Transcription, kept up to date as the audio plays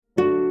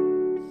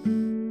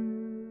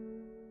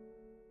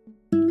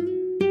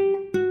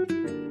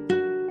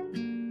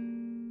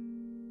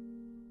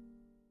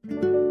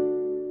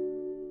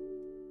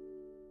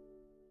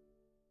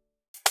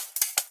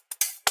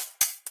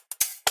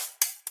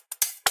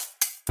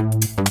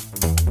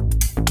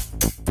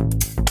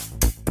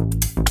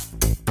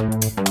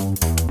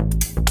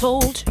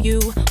Told you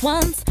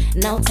once,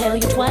 and I'll tell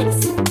you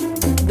twice.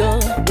 The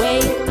way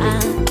I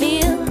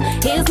feel,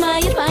 here's my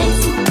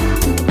advice.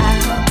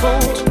 I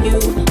told you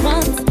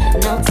once,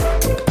 and I'll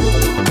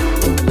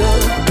the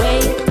way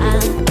I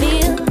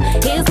feel,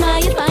 here's my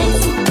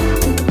advice.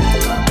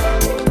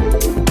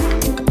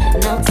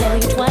 And I'll tell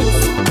you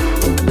twice.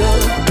 The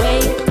way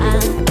I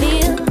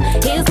feel,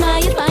 here's my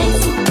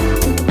advice.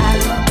 I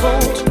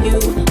told you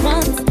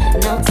once,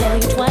 and I'll tell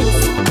you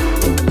twice.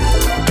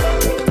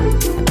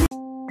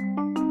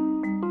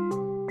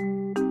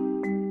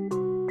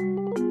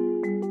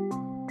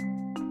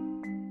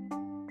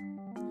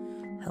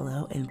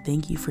 Hello, and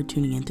thank you for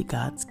tuning in to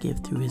God's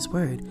Gift Through His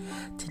Word.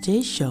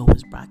 Today's show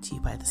was brought to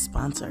you by the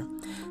sponsor,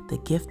 The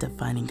Gift of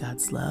Finding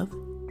God's Love,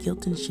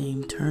 Guilt and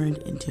Shame Turned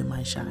into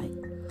My Shine.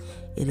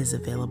 It is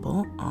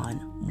available on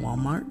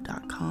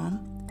Walmart.com,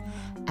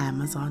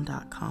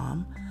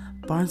 Amazon.com,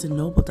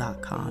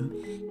 BarnesandNoble.com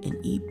in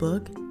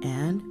ebook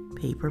and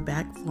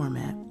paperback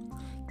format.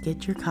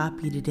 Get your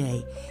copy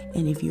today,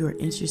 and if you are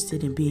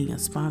interested in being a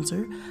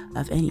sponsor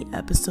of any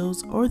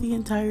episodes or the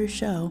entire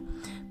show,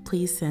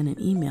 please send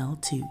an email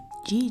to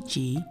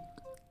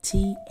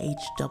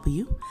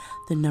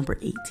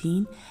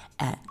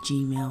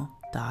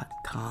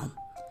ggthw18@gmail.com.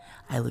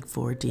 I look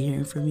forward to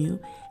hearing from you,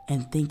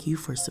 and thank you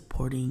for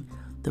supporting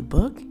the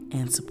book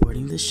and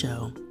supporting the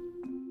show.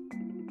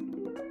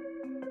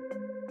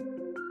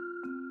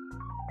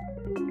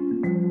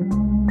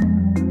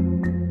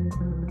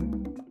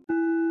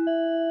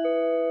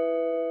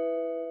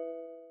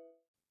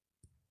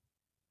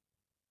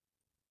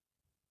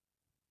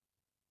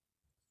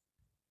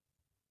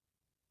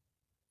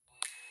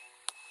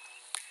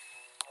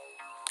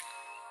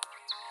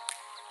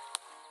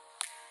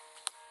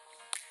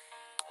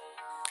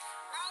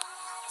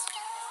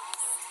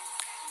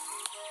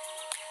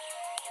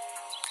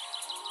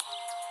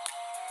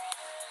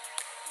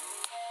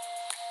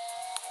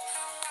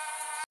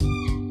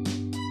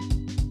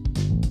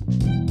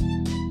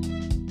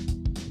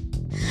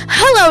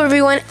 Hello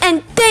everyone,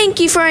 and thank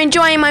you for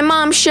enjoying my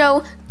mom's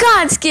show,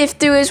 God's Gift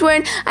Through His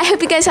Word. I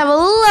hope you guys have a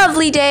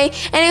lovely day,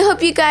 and I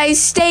hope you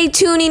guys stay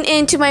tuning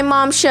into my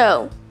mom's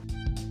show.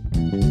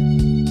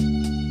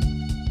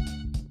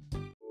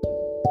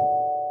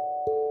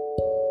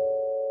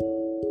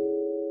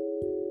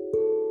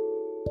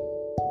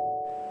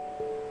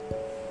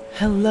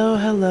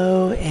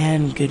 Hello,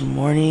 and good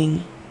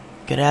morning,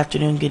 good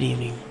afternoon, good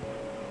evening.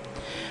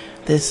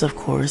 This, of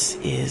course,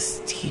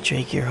 is T.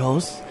 Drake, your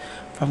host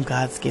from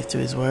God's Gift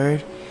Through His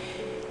Word.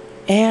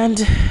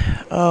 And,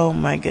 oh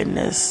my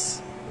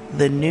goodness,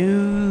 the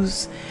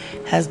news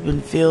has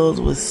been filled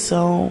with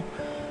so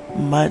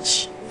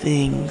much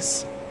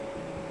things.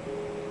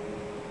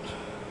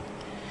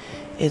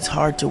 It's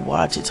hard to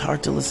watch, it's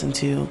hard to listen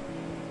to,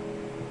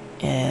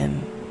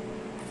 and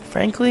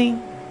frankly,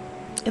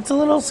 it's a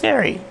little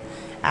scary.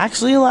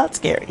 Actually, a lot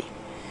scary.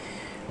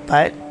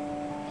 But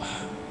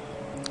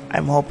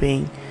I'm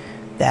hoping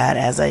that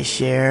as I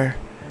share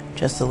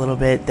just a little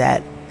bit,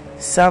 that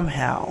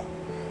somehow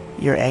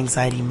your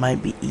anxiety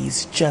might be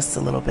eased just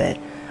a little bit.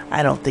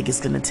 I don't think it's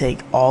going to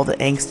take all the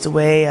angst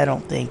away. I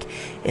don't think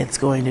it's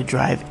going to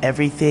drive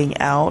everything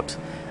out.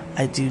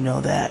 I do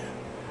know that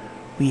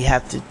we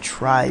have to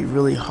try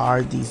really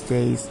hard these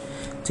days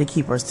to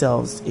keep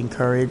ourselves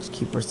encouraged,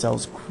 keep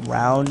ourselves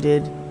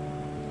grounded,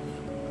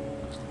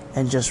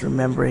 and just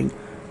remembering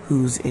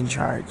who's in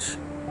charge.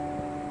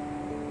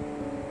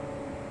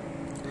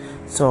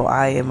 So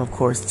I am, of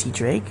course, T.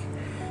 Drake,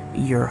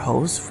 your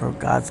host for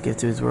God's Gift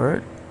Through His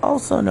Word,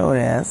 also known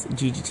as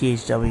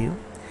GGTHW.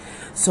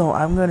 So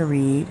I'm going to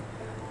read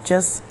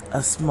just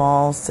a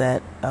small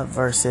set of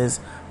verses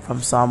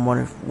from Psalm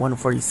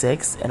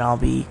 146, and I'll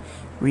be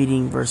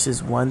reading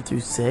verses 1 through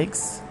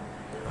 6.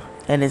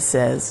 And it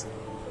says,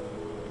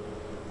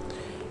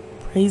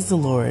 Praise the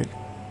Lord,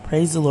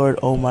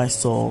 O my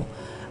soul.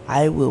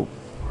 I will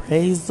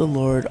praise the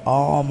Lord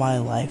all my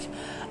life.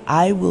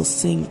 I will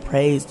sing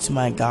praise to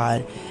my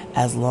God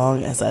as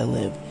long as I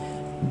live.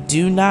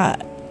 Do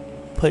not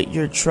put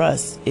your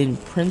trust in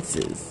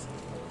princes,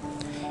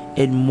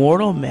 in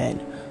mortal men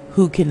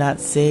who cannot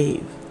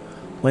save.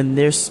 When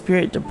their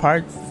spirit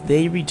departs,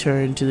 they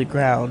return to the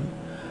ground.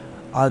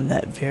 On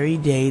that very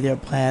day, their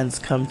plans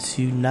come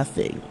to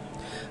nothing.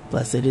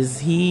 Blessed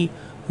is he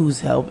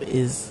whose help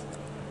is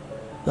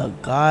the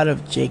God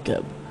of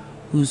Jacob,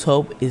 whose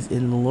hope is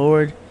in the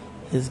Lord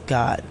his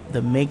God,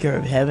 the maker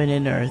of heaven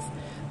and earth,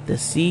 the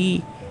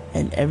sea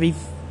and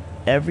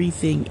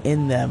everything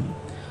in them,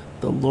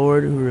 the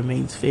Lord who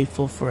remains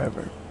faithful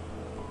forever.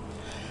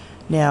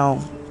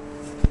 Now,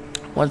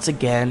 once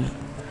again,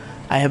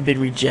 I have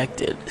been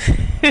rejected.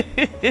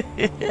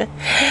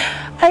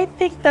 I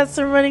think that's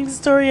the running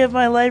story of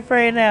my life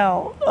right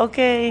now,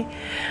 okay?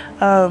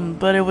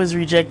 But it was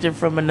rejected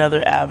from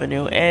another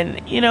avenue,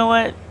 and you know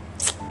what?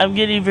 I'm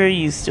getting very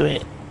used to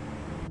it.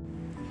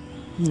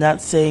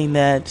 Not saying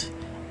that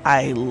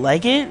I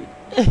like it,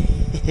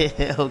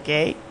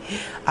 Okay?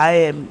 I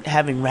am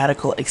having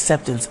radical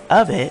acceptance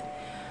of it.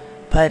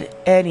 But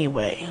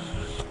anyway,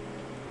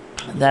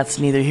 that's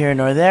neither here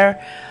nor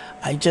there.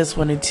 I just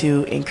wanted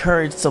to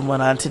encourage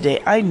someone on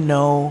today. I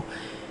know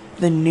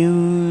the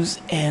news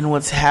and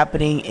what's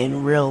happening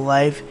in real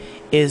life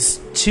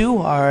is too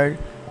hard,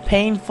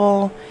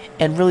 painful,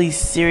 and really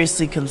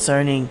seriously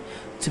concerning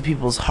to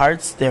people's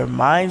hearts, their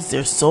minds,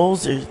 their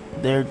souls,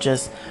 their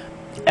just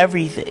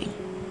everything.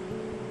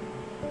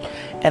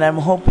 And I'm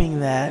hoping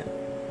that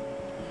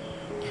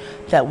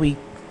we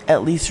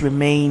at least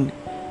remain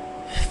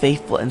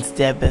faithful and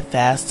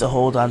steadfast to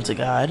hold on to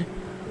God.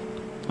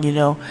 You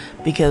know,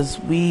 because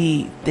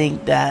we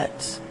think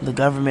that the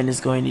government is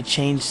going to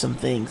change some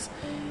things.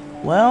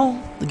 Well,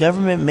 the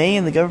government may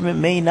and the government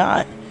may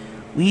not.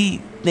 We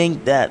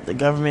think that the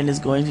government is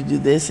going to do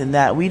this and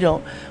that. We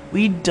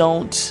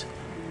don't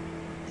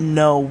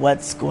know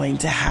what's going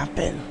to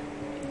happen.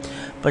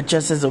 But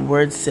just as the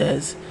word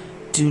says,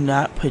 do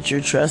not put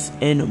your trust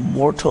in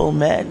mortal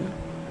men.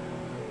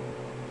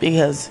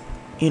 Because,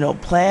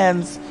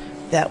 plans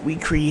that we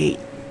create.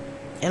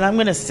 And I'm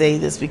going to say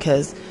this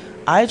because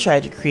I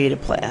tried to create a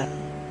plan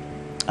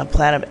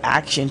of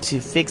action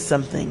to fix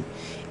something,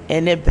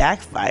 and it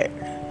backfired.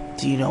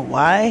 Do you know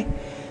why?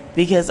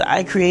 Because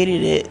I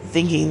created it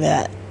thinking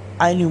that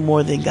I knew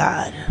more than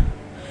God,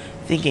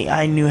 thinking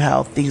I knew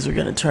how things were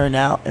going to turn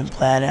out and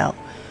plan out.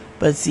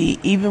 But see,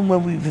 even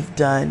when we've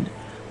done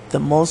the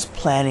most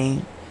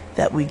planning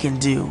that we can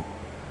do,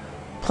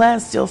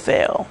 plans still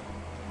fail.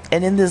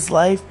 And in this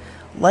life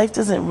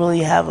doesn't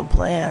really have a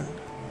plan.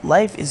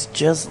 Life is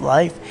just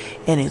life,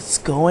 and it's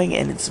going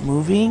and it's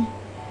moving,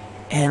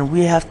 and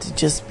we have to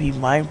just be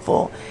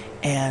mindful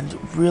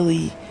and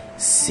really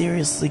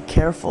seriously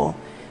careful,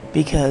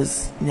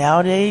 because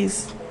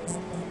nowadays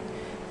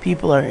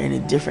people are in a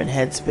different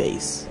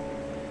headspace.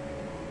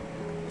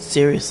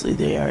 Seriously,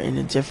 they are in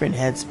a different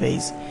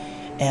headspace,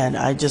 and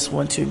I just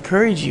want to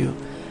encourage you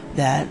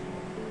that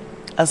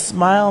a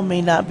smile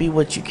may not be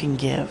what you can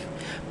give,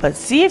 but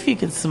see if you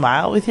can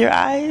smile with your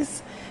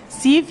eyes.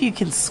 See if you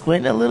can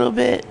squint a little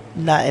bit,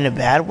 not in a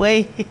bad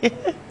way,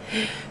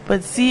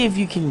 but see if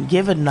you can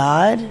give a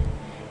nod,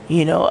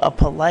 a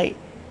polite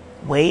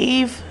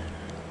wave,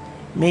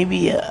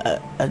 maybe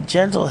a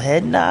gentle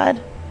head nod,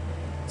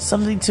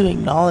 something to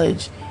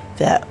acknowledge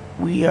that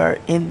we are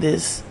in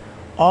this,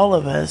 all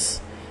of us,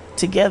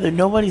 together.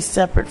 Nobody's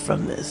separate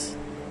from this.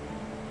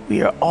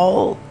 We are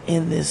all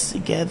in this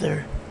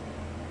together.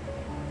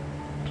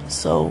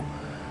 So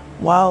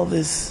while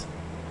this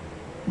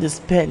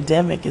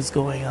pandemic is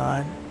going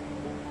on,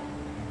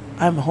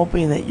 I'm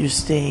hoping that you're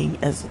staying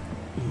as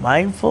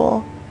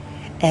mindful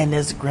and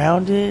as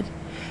grounded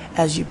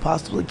as you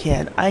possibly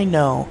can. I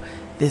know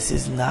this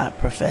is not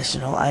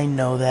professional. I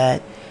know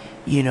that,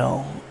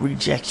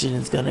 rejection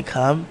is going to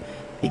come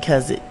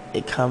because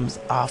it comes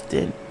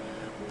often.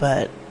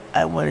 But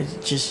I wanted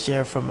to just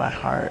share from my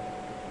heart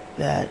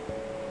that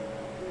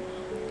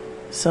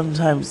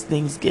sometimes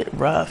things get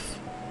rough.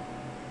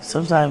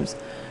 Sometimes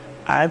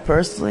I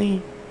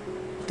personally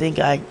think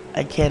I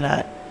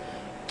cannot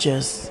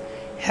just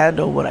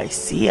handle what I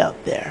see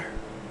out there,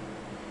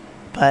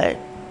 but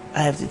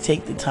I have to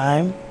take the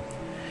time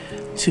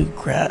to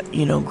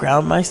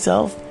ground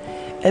myself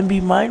and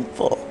be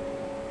mindful,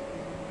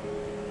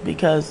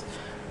 because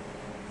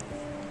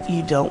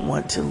you don't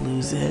want to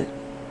lose it.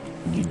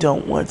 You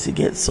don't want to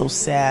get so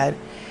sad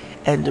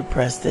and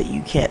depressed that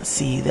you can't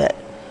see that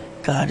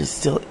God is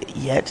still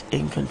yet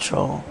in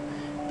control,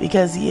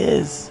 because He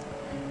is.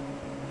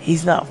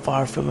 He's not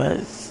far from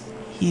us.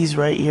 He's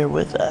right here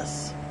with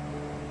us.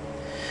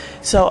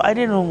 So I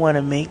didn't want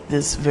to make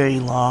this very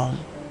long.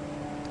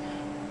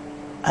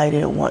 I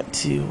didn't want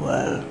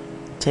to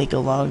take a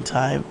long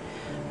time,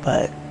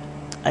 but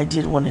I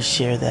did want to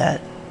share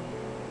that.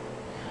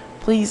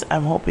 Please,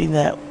 I'm hoping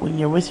that when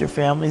you're with your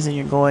families and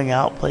you're going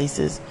out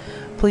places,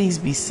 please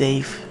be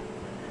safe.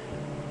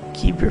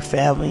 Keep your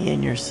family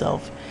and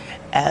yourself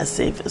as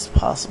safe as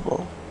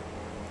possible.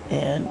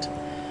 And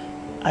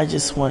I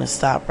just want to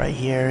stop right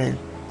here and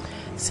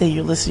say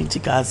you're listening to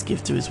God's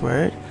Gift Through His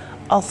Word,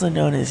 also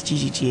known as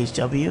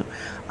GGTHW.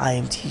 I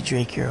am T.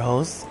 Drake, your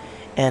host,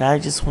 and I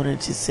just wanted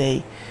to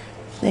say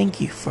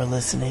thank you for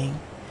listening.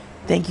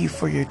 Thank you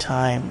for your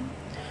time,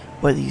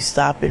 whether you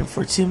stop in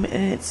for 2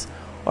 minutes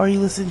or you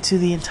listen to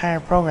the entire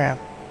program.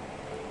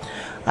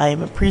 I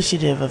am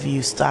appreciative of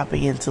you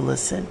stopping in to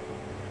listen.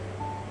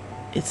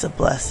 It's a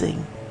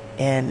blessing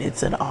and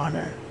it's an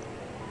honor.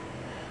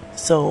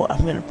 So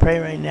I'm going to pray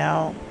right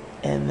now,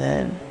 and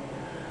then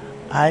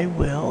I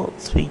will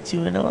speak to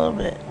you in a little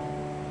bit.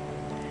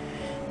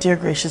 Dear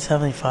gracious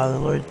Heavenly Father,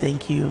 Lord,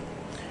 thank you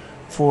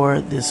for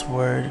this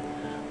word.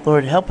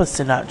 Lord, help us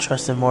to not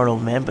trust in mortal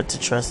men, but to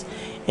trust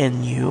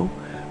in you.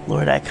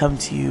 Lord, I come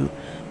to you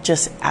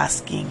just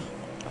asking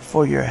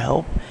for your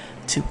help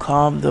to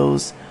calm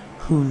those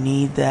who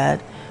need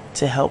that,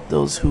 to help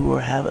those who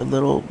have a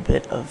little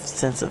bit of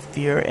sense of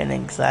fear and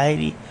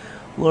anxiety.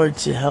 Lord,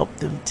 to help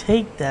them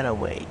take that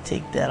away,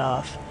 take that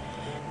off.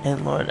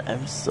 And Lord,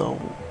 I'm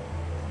so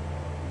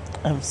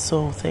I'm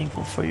so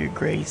thankful for your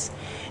grace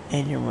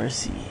and your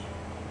mercy.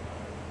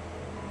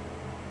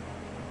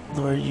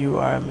 Lord, you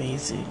are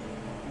amazing.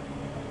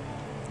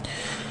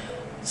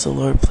 So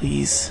Lord,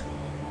 please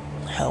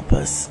help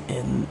us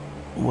in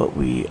what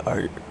we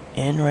are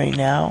in right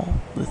now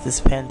with this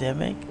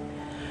pandemic.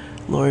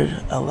 Lord,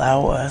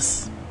 allow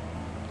us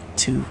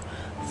to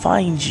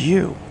find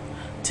you,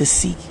 to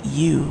seek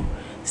you,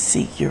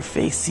 seek your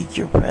face, seek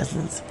your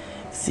presence,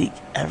 seek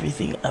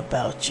everything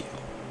about you.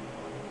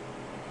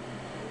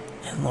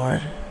 And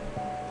Lord,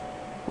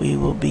 we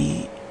will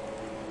be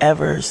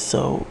ever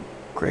so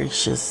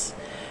gracious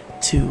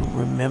to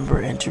remember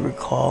and to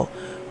recall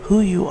who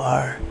you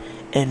are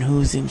and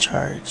who's in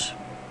charge.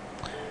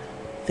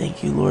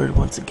 Thank you, Lord,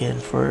 once again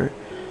for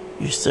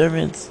your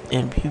servants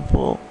and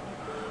people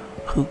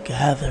who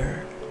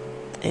gather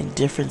in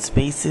different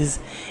spaces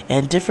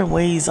and different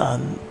ways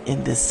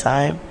in this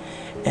time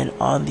and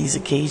on these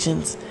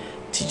occasions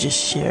to just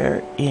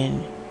share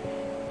in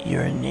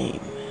your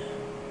name.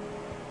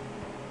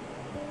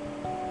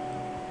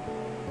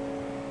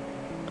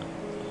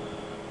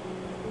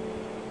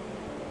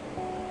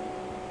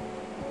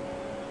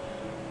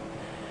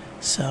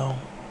 So,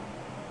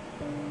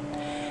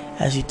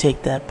 as you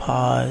take that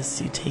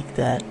pause, you take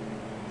that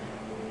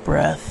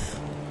breath,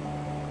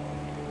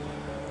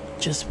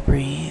 just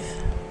breathe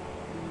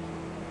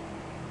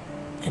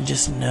and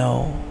just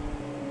know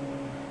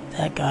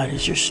that God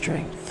is your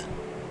strength.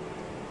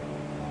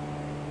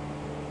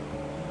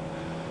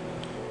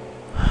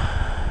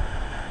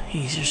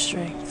 He's your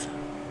strength.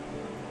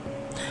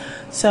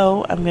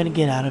 So I'm going to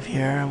get out of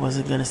here. I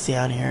wasn't going to stay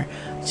on here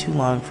too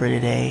long for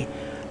today.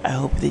 I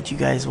hope that you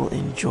guys will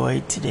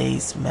enjoy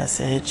today's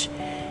message.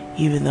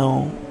 Even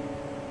though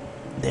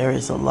there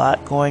is a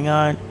lot going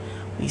on,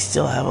 we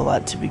still have a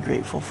lot to be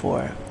grateful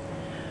for.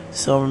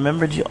 So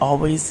remember to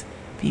always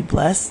be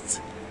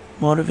blessed,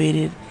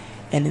 motivated,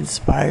 and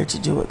inspired to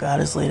do what God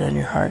has laid on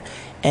your heart.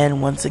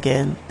 And once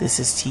again, this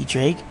is T.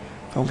 Drake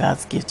from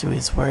God's Gift Through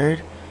His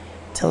Word,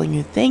 telling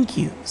you thank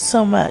you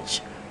so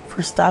much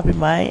for stopping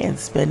by and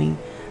spending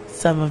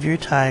some of your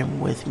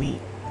time with me.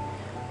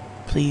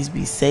 Please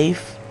be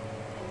safe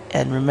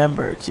and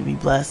remember to be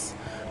blessed,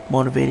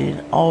 motivated,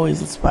 and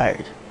always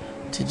inspired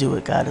to do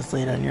what God has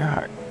laid on your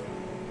heart.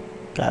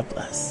 God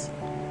bless.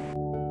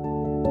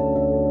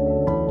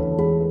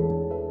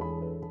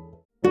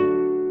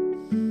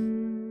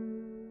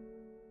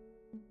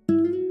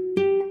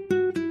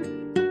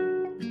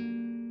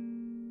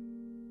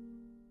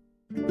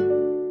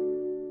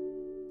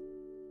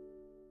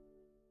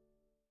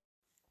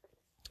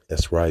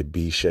 That's right,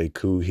 B.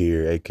 Shaku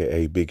here,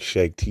 a.k.a. Big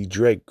Shake. T.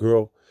 Drake,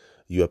 girl,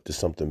 you up to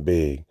something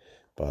big.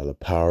 By the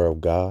power of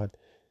God,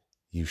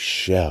 you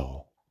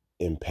shall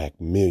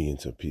impact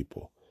millions of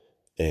people.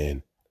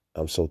 And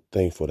I'm so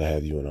thankful to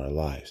have you in our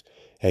lives.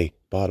 Hey,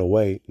 by the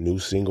way, new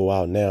single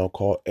out now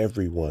called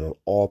Everyone on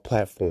all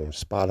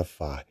platforms,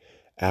 Spotify,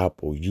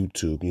 Apple,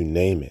 YouTube, you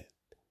name it.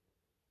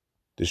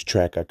 This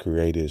track I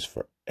created is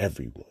for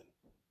everyone,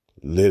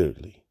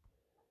 literally.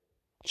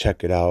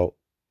 Check it out.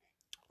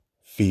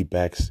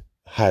 Feedback's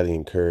highly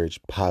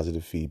encouraged,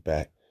 positive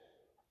feedback.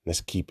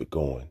 Let's keep it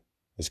going.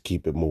 Let's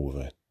keep it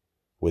moving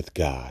with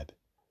God.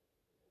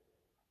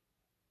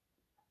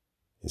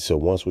 And so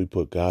once we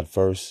put God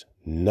first,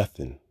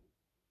 nothing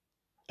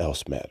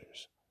else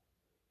matters.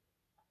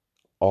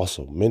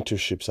 Also,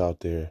 mentorships out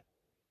there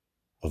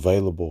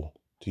available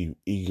to you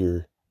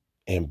eager,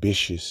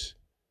 ambitious,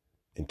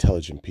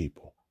 intelligent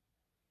people.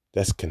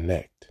 Let's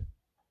connect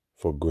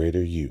for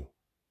greater you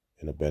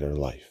and a better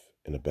life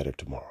and a better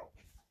tomorrow.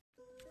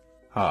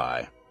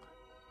 Hi,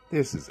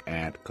 this is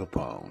Aunt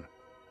Capone.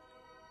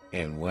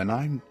 And when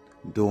I'm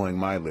doing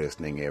my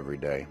listening every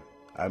day,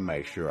 I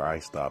make sure I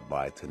stop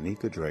by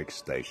Tanika Drake's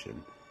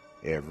station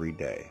every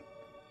day.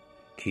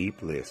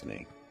 Keep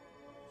listening.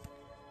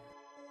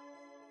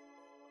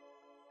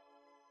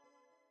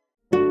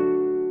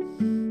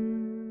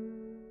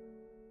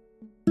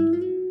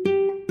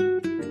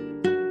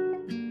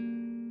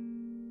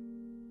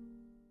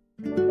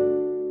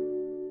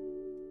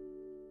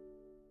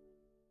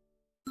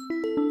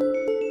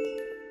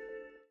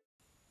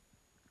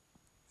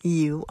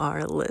 You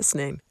are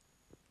listening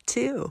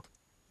to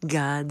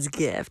God's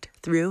Gift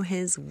Through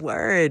His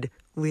Word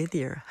with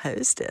your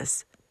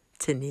hostess,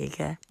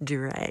 Tanika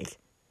Drake.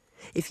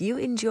 If you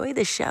enjoy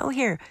the show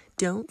here,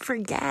 don't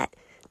forget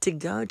to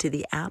go to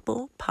the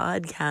Apple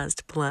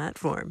Podcast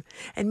platform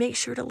and make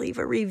sure to leave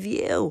a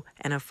review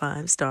and a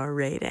 5-star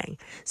rating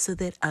so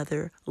that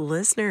other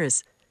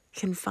listeners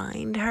can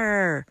find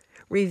her.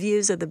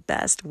 Reviews are the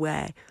best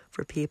way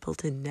for people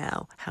to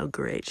know how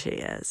great she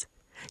is.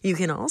 You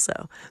can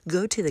also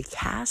go to the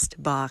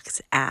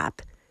CastBox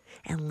app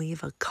and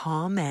leave a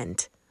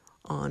comment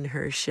on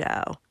her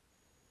show.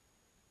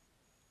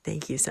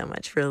 Thank you so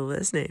much for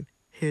listening.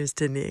 Here's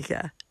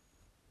Tanika.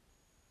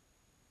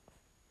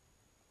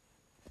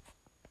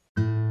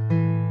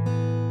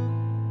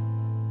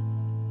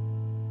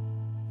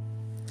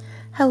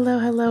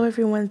 Hello,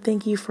 everyone.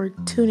 Thank you for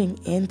tuning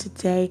in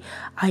today.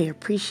 I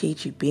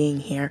appreciate you being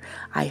here.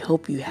 I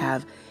hope you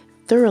have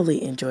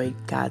thoroughly enjoyed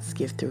God's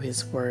gift through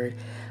His Word.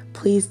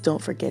 Please don't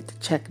forget to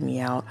check me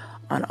out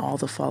on all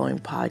the following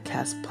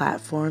podcast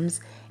platforms: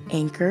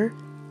 Anchor,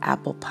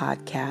 Apple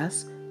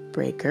Podcasts,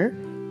 Breaker,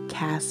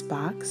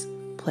 Castbox,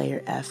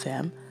 Player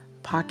FM,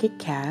 Pocket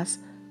Cast,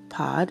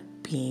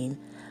 Podbean,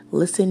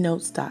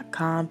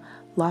 ListenNotes.com,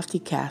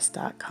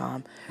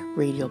 LoftyCast.com,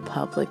 Radio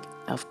Public,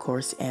 of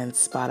course, and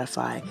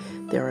Spotify.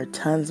 There are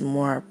tons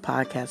more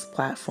podcast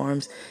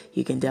platforms.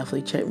 You can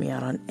definitely check me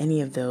out on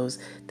any of those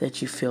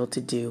that you feel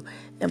to do.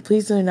 And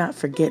please do not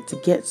forget to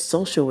get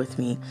social with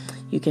me.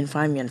 You can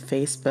find me on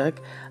Facebook,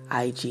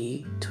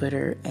 IG,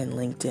 Twitter, and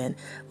LinkedIn.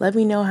 Let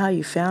me know how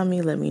you found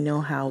me. Let me know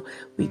how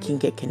we can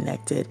get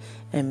connected,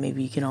 and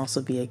maybe you can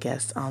also be a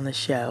guest on the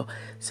show.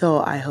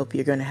 So I hope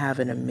you're going to have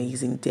an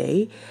amazing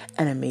day,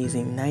 an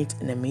amazing night,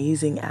 an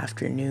amazing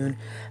afternoon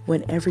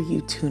whenever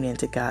you tune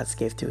into God's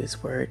gift through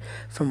His Word,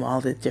 from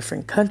all the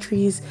different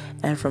countries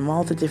and from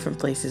all the different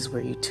places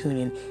where you tune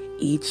in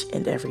each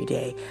and every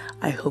day.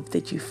 I hope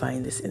that you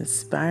find this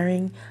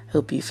inspiring,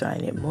 hope you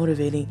find it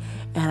motivating,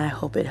 and I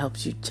hope it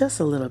helps you just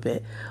a little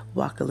bit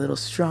walk a little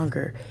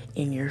stronger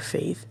in your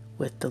faith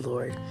with the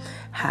Lord.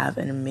 Have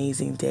an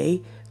amazing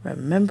day.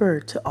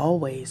 Remember to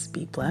always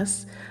be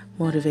blessed,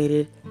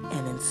 motivated,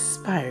 and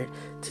inspired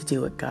to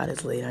do what God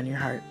has laid on your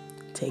heart.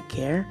 Take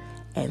care,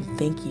 and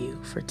thank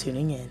you for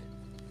tuning in.